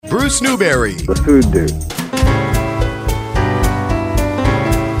Bruce Newberry. The Food Dude.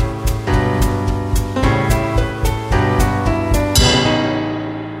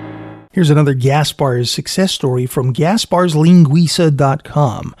 Here's another Gaspar's success story from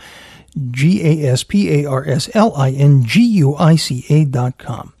GasparsLinguiça.com.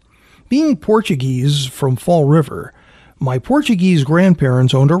 GasparsLinguica.com. Being Portuguese from Fall River, my Portuguese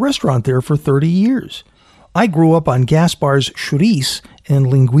grandparents owned a restaurant there for 30 years. I grew up on Gaspar's chouriço and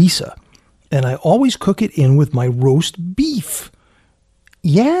linguiça, and I always cook it in with my roast beef.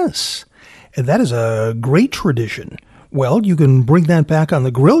 Yes, and that is a great tradition. Well, you can bring that back on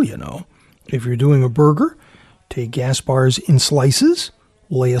the grill, you know. If you're doing a burger, take Gaspar's in slices,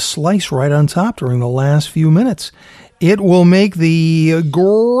 lay a slice right on top during the last few minutes. It will make the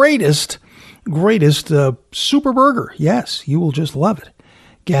greatest super burger. Yes, you will just love it.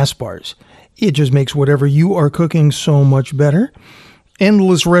 Gaspar's. It just makes whatever you are cooking so much better.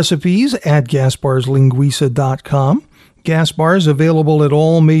 Endless recipes at GasparsLinguiça.com. Gaspar's available at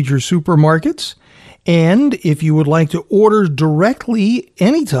all major supermarkets. And if you would like to order directly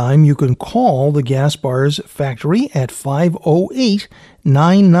anytime, you can call the Gaspar's factory at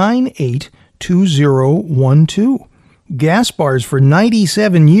 508-998-2012. Gaspar's, for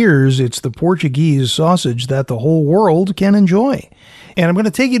 97 years, it's the Portuguese sausage that the whole world can enjoy. And I'm going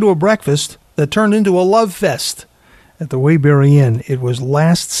to take you to a breakfast that turned into a love fest at the Waybury Inn. It was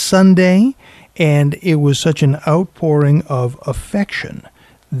last Sunday, and it was such an outpouring of affection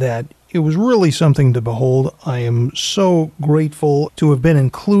that it was really something to behold. I am so grateful to have been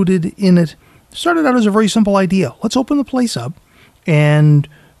included in it. It started out as a very simple idea. Let's open the place up and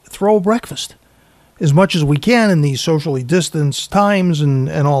throw a breakfast as much as we can in these socially distanced times and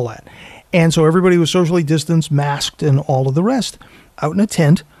all that. And so everybody was socially distanced, masked, and all of the rest, out in a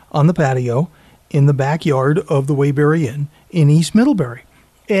tent on the patio in the backyard of the Waybury Inn in East Middlebury.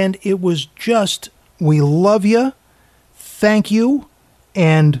 And it was just, we love you, thank you,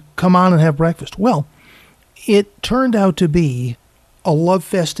 and come on and have breakfast. Well, it turned out to be a love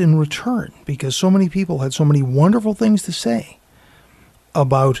fest in return because so many people had so many wonderful things to say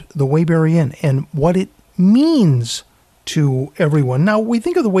about the Waybury Inn and what it means to everyone. Now, we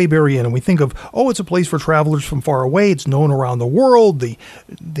think of the Waybury Inn and we think of, oh, it's a place for travelers from far away. It's known around the world. The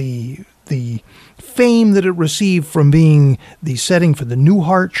fame that it received from being the setting for the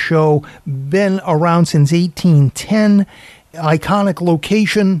Newhart show, been around since 1810. Iconic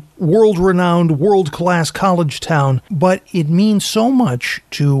location, world-renowned, world-class college town, but it means so much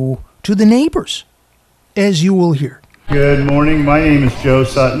to the neighbors, as you will hear. Good morning. My name is Joe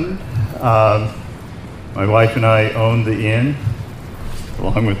Sutton. My wife and I own the inn,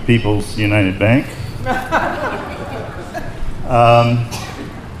 along with People's United Bank. I'd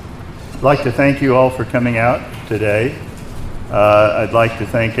like to thank you all for coming out today. I'd like to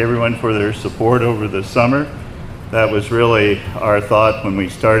thank everyone for their support over the summer. That was really our thought when we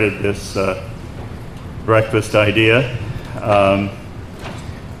started this breakfast idea.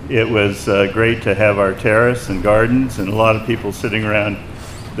 It was great to have our terrace and gardens and a lot of people sitting around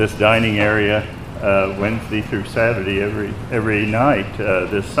this dining area Wednesday through Saturday every night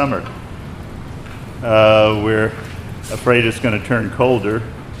this summer. We're afraid it's going to turn colder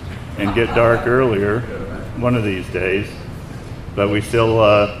and get dark earlier one of these days, but we still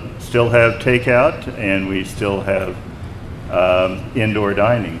have takeout and we still have indoor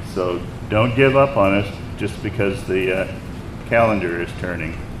dining. So don't give up on us just because the calendar is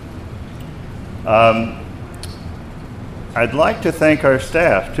turning. I'd like to thank our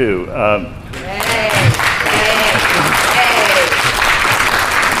staff too.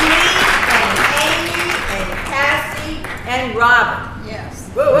 And Robin. Yes.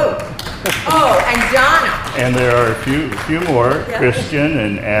 Whoa. Oh, and Donna. And there are a few more, yeah. Christian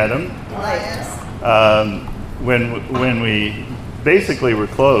and Adam. Yes. When we basically were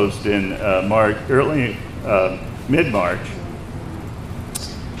closed in mid-March,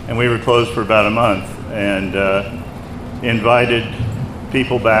 and we were closed for about a month, and invited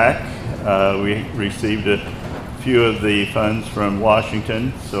people back. We received a few of the funds from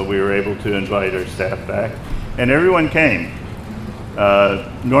Washington, so we were able to invite our staff back. And everyone came.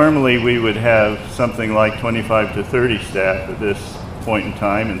 Normally we would have something like 25 to 30 staff at this point in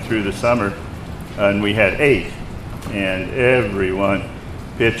time and through the summer, and we had 8. And everyone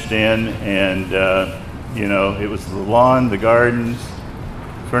pitched in, and it was the lawn, the gardens,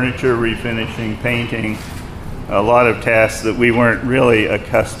 furniture refinishing, painting, a lot of tasks that we weren't really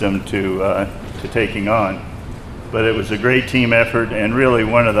accustomed to taking on. But it was a great team effort and really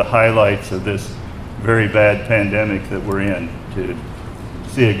one of the highlights of this very bad pandemic that we're in, to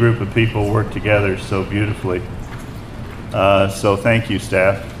see a group of people work together so beautifully. So thank you,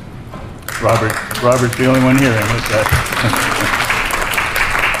 staff. Robert's the only one here. With that.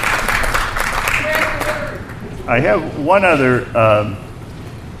 I have one other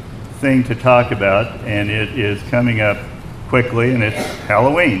thing to talk about, and it is coming up quickly, and it's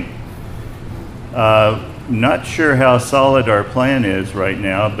Halloween. Not sure how solid our plan is right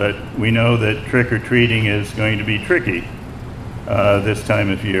now, but we know that trick-or-treating is going to be tricky this time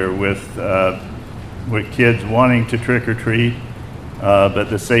of year with kids wanting to trick-or-treat, but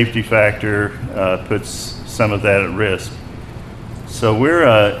the safety factor puts some of that at risk. So we're,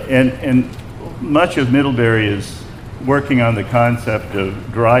 and much of Middlebury is working on the concept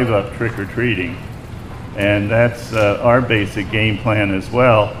of drive-up trick-or-treating, and that's our basic game plan as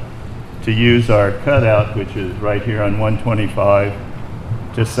well, to use our cutout, which is right here on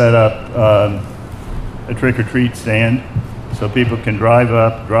 125, to set up a trick-or-treat stand so people can drive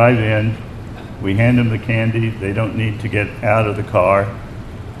up, drive in. We hand them the candy. They don't need to get out of the car.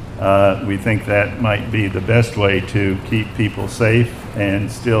 We think that might be the best way to keep people safe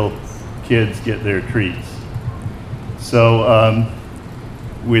and still kids get their treats. So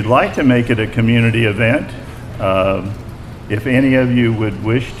we'd like to make it a community event. If any of you would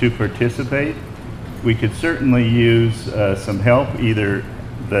wish to participate, we could certainly use some help either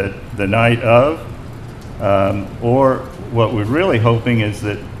the night of, or what we're really hoping is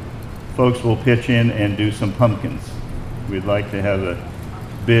that folks will pitch in and do some pumpkins. We'd like to have a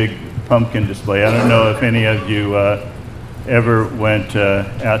big pumpkin display. I don't know if any of you ever went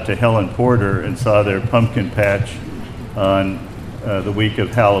out to Helen Porter and saw their pumpkin patch on the week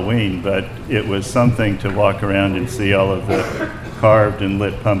of Halloween, but it was something to walk around and see all of the carved and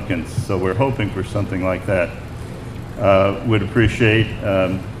lit pumpkins. So we're hoping for something like that. Would appreciate,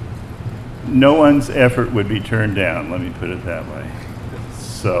 no one's effort would be turned down, let me put it that way.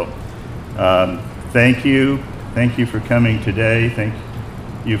 So thank you. Thank you for coming today. Thank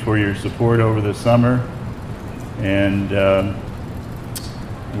you for your support over the summer. And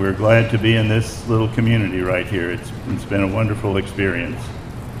we're glad to be in this little community right here. It's been a wonderful experience.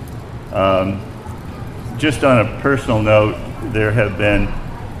 Just on a personal note, there have been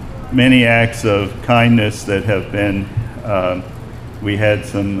many acts of kindness that have been, we had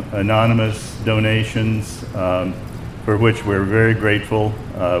some anonymous donations for which we're very grateful.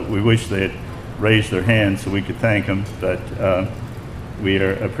 We wish they had raised their hands so we could thank them, but we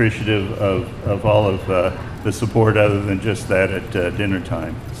are appreciative of all of the support other than just that at dinner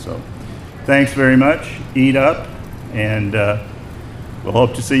time. So thanks very much. Eat up, and we'll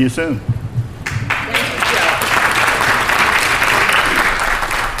hope to see you soon.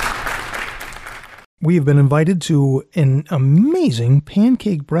 We have been invited to an amazing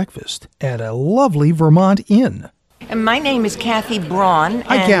pancake breakfast at a lovely Vermont inn. And my name is Kathy Braun.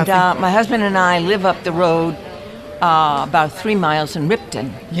 Hi, and Kathy. My husband and I live up the road about 3 miles in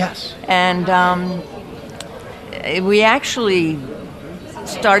Ripton. Yes. And we actually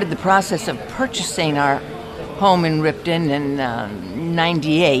started the process of purchasing our home in Ripton in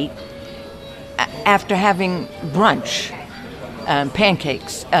 98 after having brunch,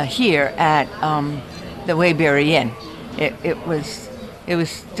 pancakes, here at the Waybury Inn. It was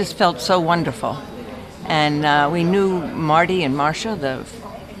just felt so wonderful. And we knew Marty and Marcia, the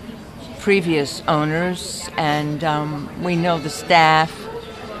previous owners, and we know the staff,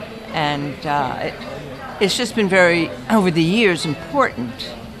 and it's just been very, over the years,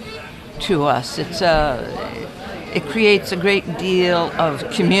 important to us. It creates a great deal of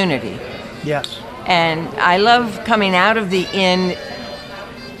community. Yes. And I love coming out of the inn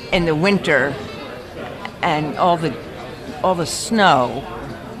in the winter and all the snow.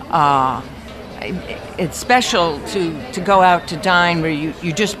 It's special to go out to dine where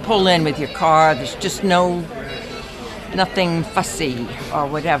you just pull in with your car. There's just nothing fussy or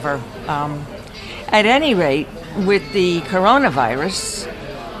whatever. At any rate, with the coronavirus,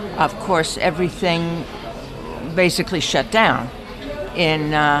 of course, everything basically shut down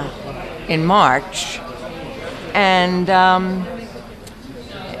in March, and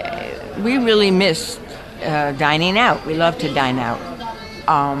we really missed dining out. We love to dine out.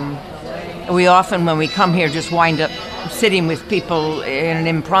 We often, when we come here, just wind up sitting with people in an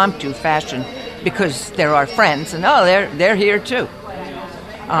impromptu fashion because they're our friends, and they're here too,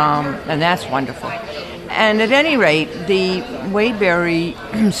 and that's wonderful. And at any rate, the Waybury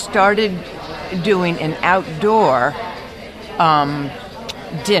started doing an outdoor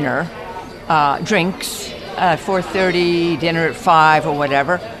dinner, drinks, 4:30, dinner at 5 or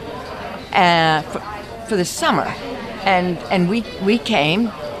whatever, for the summer, and we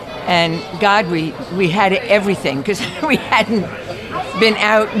came. And God, we had everything because we hadn't been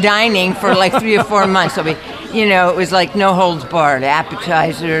out dining for like 3 or 4 months. So we it was like no holds barred,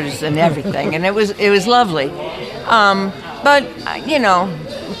 appetizers and everything, and it was lovely. But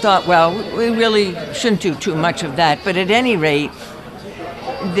thought, well, we really shouldn't do too much of that. But at any rate,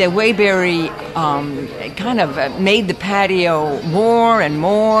 the Waybury kind of made the patio more and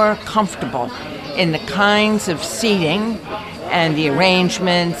more comfortable in the kinds of seating and the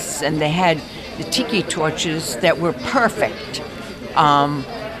arrangements, and they had the tiki torches that were perfect.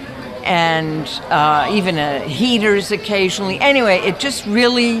 And even heaters occasionally. Anyway, it just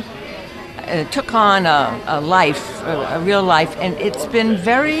really took on a real life, and it's been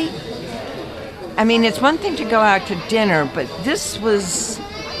very, it's one thing to go out to dinner, but this was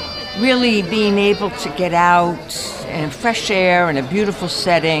really being able to get out and fresh air and a beautiful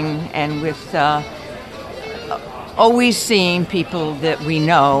setting, and with always seeing people that we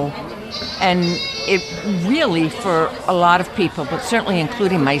know. And it really, for a lot of people, but certainly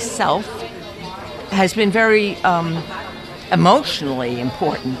including myself, has been very emotionally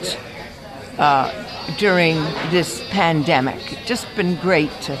important during this pandemic. It's just been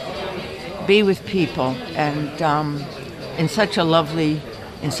great to be with people, and in such a lovely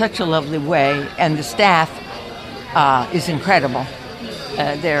way. And the staff is incredible.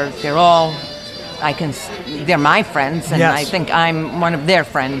 They're all, they're my friends, and yes. I think I'm one of their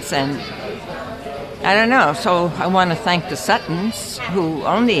friends, and I don't know. So I want to thank the Suttons who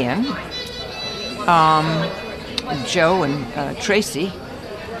own the inn, Joe and Tracy,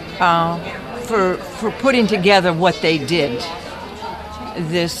 for putting together what they did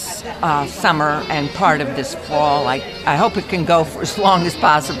this summer and part of this fall. I hope it can go for as long as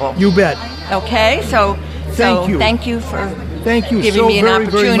possible. You bet. Okay, so thank you for giving so me an very,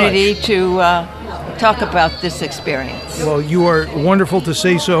 opportunity to talk about this experience. Well, you are wonderful to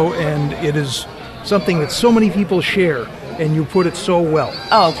say so, and it is something that so many people share, and you put it so well.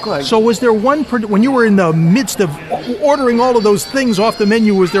 Oh, good. So was there when you were in the midst of ordering all of those things off the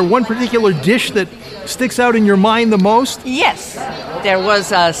menu, was there one particular dish that sticks out in your mind the most? Yes. There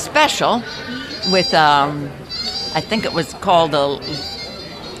was a special with, I think it was called a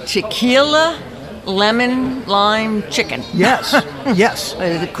tequila lemon lime chicken. Yes, yes.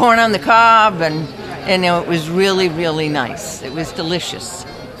 The corn on the cob, and it was really, really nice. It was delicious.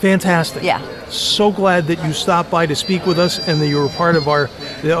 Fantastic. Yeah. So glad that you stopped by to speak with us, and that you were part of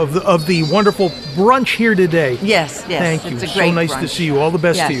of the wonderful brunch here today. Yes. Thank you. It's a great so nice brunch. to see you. All the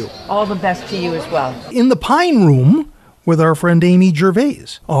best to you. All the best to you as well. In the Pine Room with our friend Amy Gervais.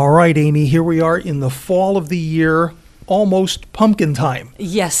 All right, Amy, here we are in the fall of the year, almost pumpkin time.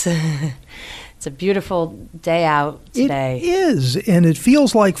 Yes. It's a beautiful day out today. It is, and it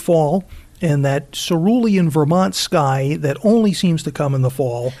feels like fall, and that cerulean Vermont sky that only seems to come in the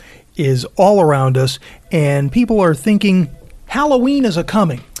fall is all around us, and people are thinking Halloween is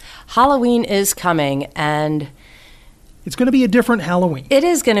a-coming. Halloween is coming, and it's going to be a different Halloween. It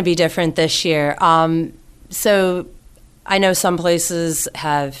is going to be different this year. So I know some places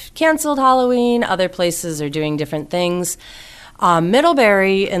have canceled Halloween, other places are doing different things.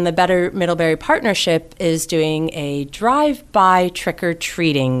 Middlebury and the Better Middlebury Partnership is doing a drive-by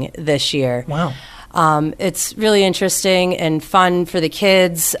trick-or-treating this year. Wow. It's really interesting and fun for the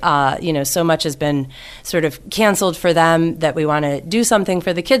kids. So much has been sort of canceled for them that we want to do something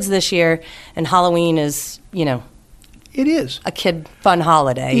for the kids this year, and Halloween is, It is. a kid fun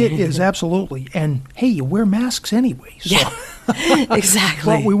holiday. It is, absolutely. And, hey, you wear masks anyway. So. Yeah, exactly.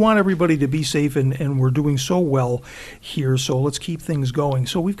 Well, we want everybody to be safe, and we're doing so well here, so let's keep things going.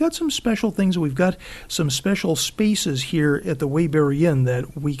 So we've got some special things. We've got some special spaces here at the Waybury Inn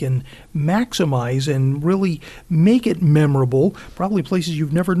that we can maximize and really make it memorable, probably places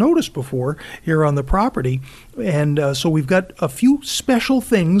you've never noticed before here on the property. And so we've got a few special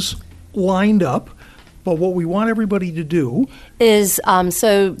things lined up. But what we want everybody to do is,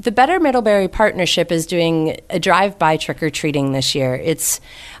 so the Better Middlebury Partnership is doing a drive-by trick-or-treating this year. It's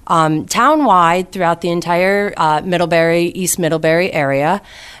town-wide throughout the entire East Middlebury area,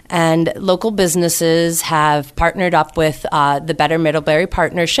 and local businesses have partnered up with the Better Middlebury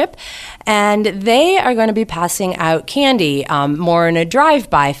Partnership, and they are going to be passing out candy more in a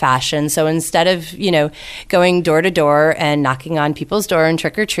drive-by fashion. So instead of, going door to door and knocking on people's door and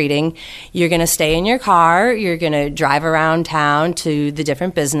trick-or-treating, you're going to stay in your car, you're going to drive around town to the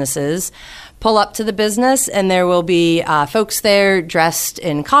different businesses, pull up to the business, and there will be folks there dressed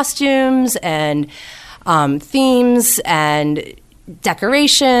in costumes and themes, and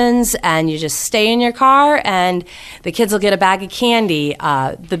decorations, and you just stay in your car and the kids will get a bag of candy.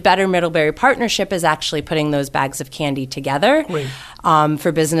 The Better Middlebury Partnership is actually putting those bags of candy together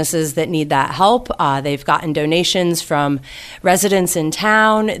for businesses that need that help. They've gotten donations from residents in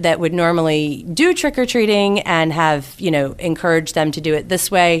town that would normally do trick-or-treating and have, encouraged them to do it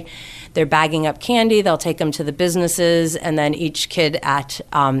this way. They're bagging up candy. They'll take them to the businesses, and then each kid at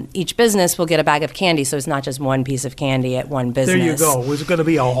each business will get a bag of candy. So it's not just one piece of candy at one business. There you go. It's going to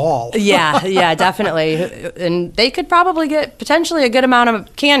be a haul. Yeah, definitely. And they could probably get potentially a good amount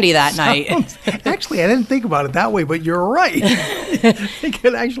of candy that night. Actually, I didn't think about it that way, but you're right. They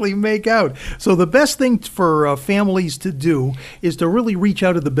can actually make out. So the best thing for families to do is to really reach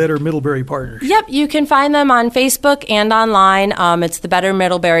out to the Better Middlebury Partnership. Yep, you can find them on Facebook and online. It's the Better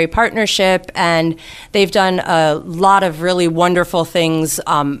Middlebury Partnership, and they've done a lot of really wonderful things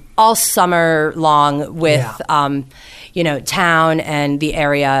all summer long with town and the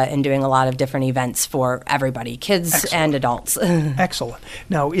area, and doing a lot of different events for everybody, kids and adults. Excellent.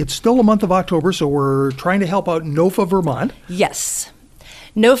 Now, it's still a month of October, so we're trying to help out NOFA Vermont. Yes.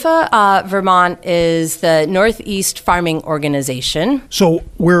 NOFA Vermont is the Northeast Farming Organization. So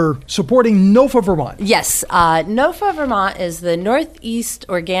we're supporting NOFA Vermont. Yes. NOFA Vermont is the Northeast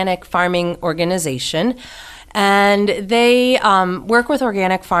Organic Farming Organization, and they work with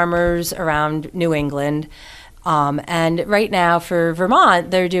organic farmers around New England. And right now for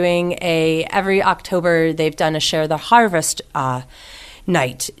Vermont, they're doing every October, they've done a Share the Harvest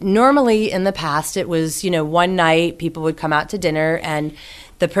night. Normally in the past, it was, one night people would come out to dinner and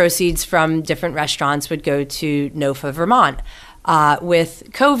the proceeds from different restaurants would go to NOFA Vermont. With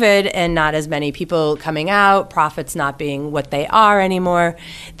COVID and not as many people coming out, profits not being what they are anymore,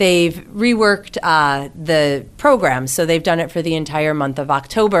 they've reworked the program. So they've done it for the entire month of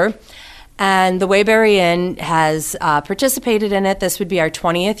October. And the Waybury Inn has participated in it. This would be our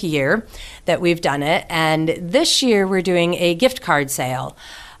 20th year that we've done it. And this year we're doing a gift card sale.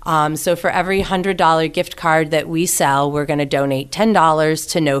 So for every $100 gift card that we sell, we're going to donate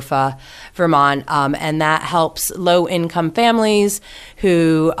 $10 to NOFA Vermont. And that helps low-income families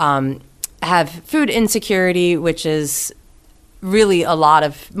who have food insecurity, which is really a lot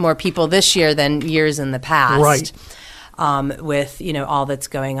of more people this year than years in the past. Right. With, all that's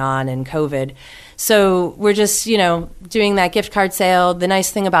going on in COVID. So we're just, doing that gift card sale. The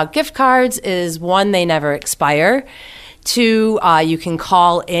nice thing about gift cards is, one, they never expire. Two, you can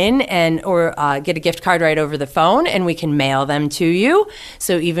call in or get a gift card right over the phone, and we can mail them to you.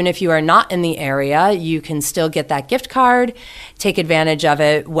 So even if you are not in the area, you can still get that gift card, take advantage of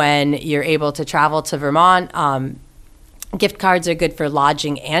it when you're able to travel to Vermont. Gift cards are good for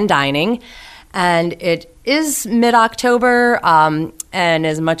lodging and dining. And it is mid-October, and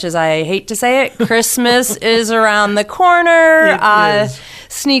as much as I hate to say it, Christmas is around the corner. It is.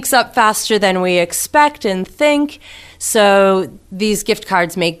 Sneaks up faster than we expect and think. So these gift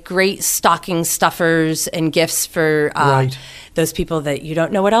cards make great stocking stuffers and gifts for those people that you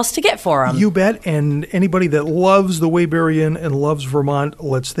don't know what else to get for them. You bet. And anybody that loves the Waybury Inn and loves Vermont,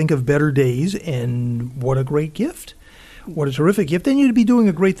 let's think of better days. And what a great gift. What a terrific gift. And you'd be doing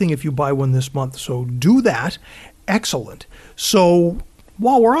a great thing if you buy one this month. So do that. Excellent. So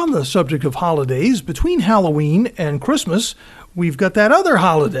while we're on the subject of holidays, between Halloween and Christmas, we've got that other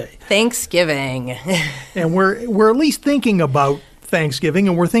holiday. Thanksgiving. And we're at least thinking about Thanksgiving,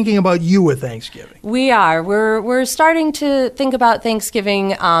 and we're thinking about you at Thanksgiving. We are. We're starting to think about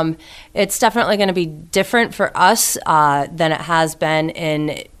Thanksgiving. It's definitely going to be different for us than it has been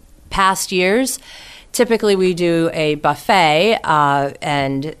in past years. Typically, we do a buffet,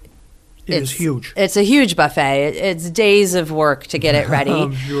 and it's huge. It's a huge buffet. It's days of work to get it ready.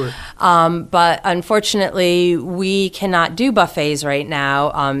 I'm sure. But unfortunately, we cannot do buffets right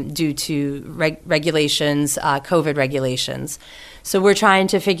now due to regulations, COVID regulations. So we're trying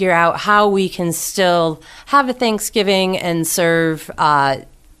to figure out how we can still have a Thanksgiving and serve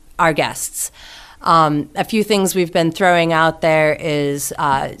our guests. A few things we've been throwing out there is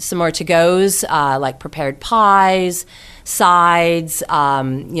some more to-goes, like prepared pies, sides,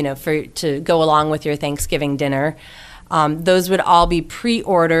 to go along with your Thanksgiving dinner. Those would all be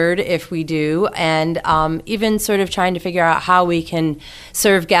pre-ordered if we do, and even sort of trying to figure out how we can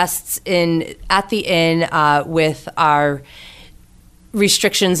serve guests at the inn with our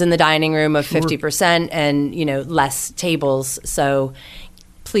restrictions in the dining room of 50% and less tables. So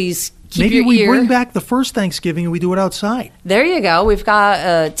please keep Maybe your we ear. bring back the first Thanksgiving and we do it outside. There you go. We've got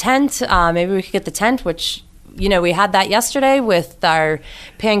a tent. Maybe we could get the tent, which, we had that yesterday with our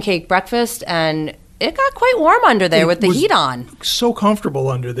pancake breakfast, and it got quite warm under there with the heat on. So comfortable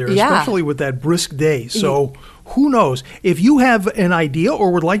under there, especially with that brisk day. So who knows? If you have an idea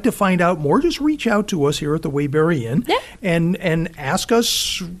or would like to find out more, just reach out to us here at the Waybury Inn and ask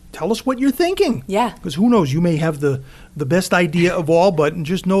us, tell us what you're thinking. Yeah. Because who knows, you may have the best idea of all, but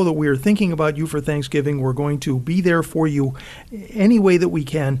just know that we are thinking about you for Thanksgiving. We're going to be there for you any way that we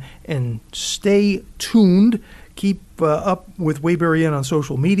can, and stay tuned. Keep up with Waybury Inn on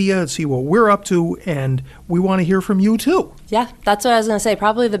social media and see what we're up to, and we want to hear from you too. Yeah, that's what I was going to say.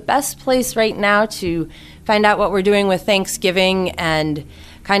 Probably the best place right now to find out what we're doing with Thanksgiving and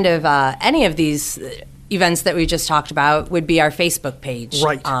kind of any of these events that we just talked about would be our Facebook page.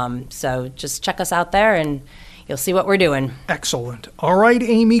 Right. So just check us out there and you'll see what we're doing. Excellent. All right,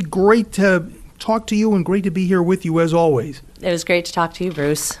 Amy, great to talk to you and great to be here with you as always. It was great to talk to you,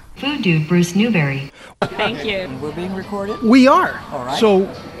 Bruce. Food Dude Bruce Newberry. Thank you. We're being recorded? We are. All right.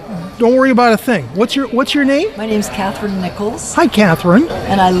 So don't worry about a thing. What's your name? My name's Catherine Nichols, Hi, Catherine.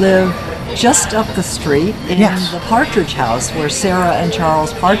 and I live just up the street in Yes. the Partridge House where Sarah and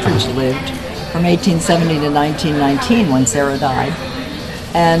Charles Partridge lived from 1870 to 1919 when Sarah died.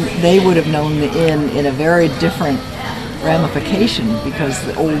 And they would have known the inn in a very different ramification because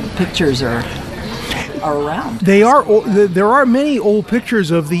the old pictures are around. They are. There are many old pictures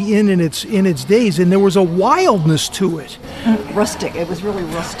of the inn in its days, and there was a wildness to it. Rustic. It was really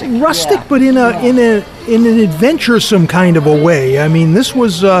rustic. Rustic, Yeah. but in Yeah. an adventuresome kind of a way. I mean, this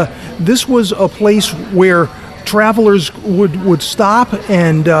was a place where travelers would stop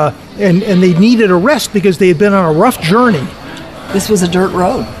and they needed a rest because they had been on a rough journey. This was a dirt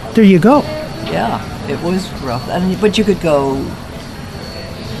road. There you go. Yeah, it was rough. But you could go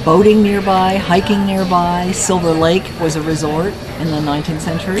boating nearby, hiking nearby. Silver Lake was a resort in the 19th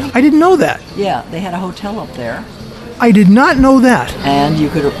century. I didn't know that. Yeah, they had a hotel up there. I did not know that. And you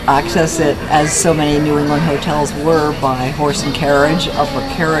could access it, as so many New England hotels were, by horse and carriage, up a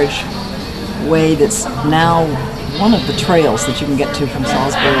carriage way that's now one of the trails that you can get to from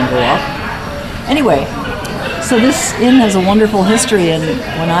Salisbury and go up. Anyway, so this inn has a wonderful history, and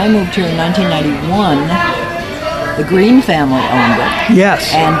when I moved here in 1991, the Green family owned it.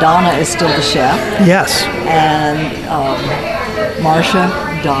 Yes. And Donna is still the chef. Yes. And Marcia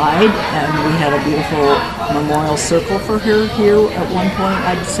died, and we had a beautiful memorial circle for her here at one point,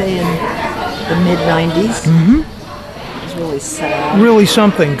 I'd say in the mid-90s. Mm-hmm. It was really sad. Really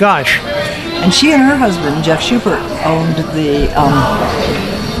something. Gosh. And she and her husband, Jeff Schubert, owned the,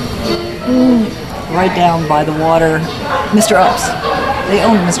 right down by the water, Mr. Ups. They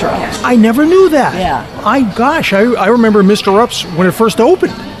owned Mr. Ups. I never knew that. Yeah. I remember Mr. Ups when it first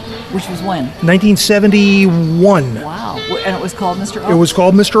opened, Which was when? 1971. Wow. And it was called Mr. Ups? It was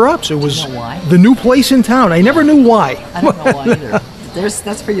called Mr. Ups. It was you know why? the new place in town. I never knew why. I don't know why either.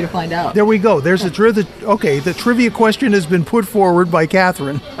 That's for you to find out. There we go. There's the trivia question has been put forward by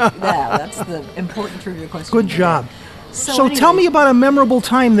Catherine. Yeah, that's the important trivia question. Good job. So anyway, tell me about a memorable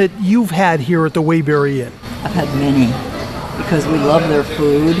time that you've had here at the Waybury Inn. I've had many because we love their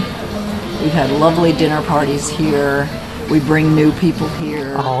food. We've had lovely dinner parties here. We bring new people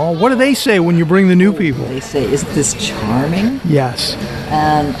here. Oh, what do they say when you bring the new people? They say, "Isn't this charming?" Yes.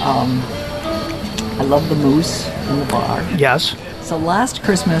 And I love the moose in the bar. Yes. So last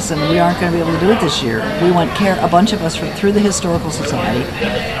Christmas, and we aren't going to be able to do it this year, we went, a bunch of us through the Historical Society,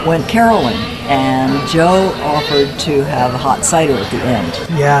 went caroling, and Joe offered to have a hot cider at the end.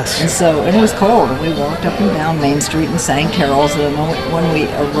 Yes. And it was cold, and we walked up and down Main Street and sang carols, and when we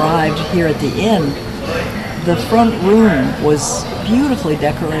arrived here at the inn, the front room was beautifully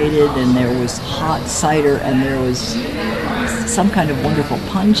decorated, and there was hot cider, and there was some kind of wonderful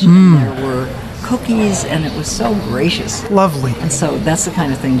punch, and there were cookies, and it was so gracious. Lovely. And so that's the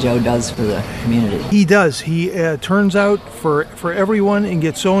kind of thing Joe does for the community. He does. He turns out for everyone and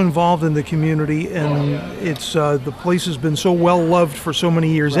gets so involved in the community, and it's the place has been so well loved for so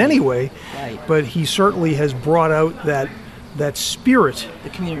many years anyway. Right. But he certainly has brought out that spirit. The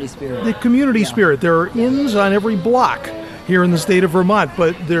community spirit. The community spirit. There are inns on every block here in the state of Vermont,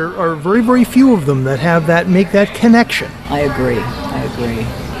 but there are very, very few of them that have make that connection. I agree.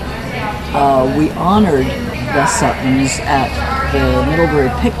 We honored the Suttons at the Middlebury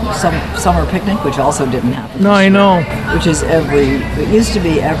summer picnic, which also didn't happen. No, I know. Which is it used to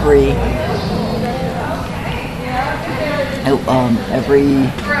be every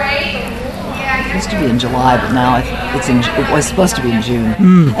it used to be in July, but now it was supposed to be in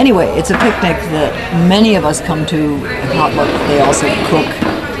June. Anyway, it's a picnic that many of us come to. They also cook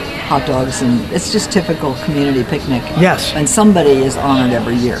hot dogs, and it's just typical community picnic. Yes. And somebody is honored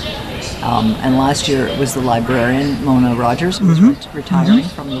every year. And last year it was the librarian, Mona Rogers, who was retiring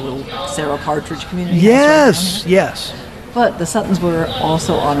from the little Sarah Partridge community. Yes, yes. But the Suttons were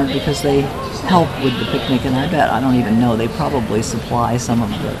also honored because they help with the picnic, and I don't even know, they probably supply some of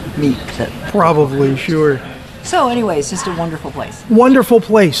the meat that... Probably, sure. So anyway, it's just a wonderful place. Wonderful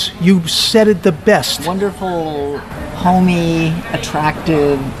place. You said it the best. Wonderful, homey,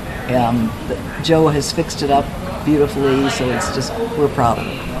 attractive. Joe has fixed it up beautifully, so it's just, we're proud of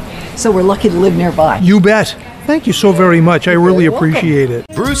it. So we're lucky to live nearby. You bet. Thank you so very much. I really appreciate it.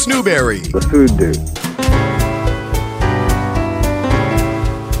 Bruce Newberry. The Food Dude.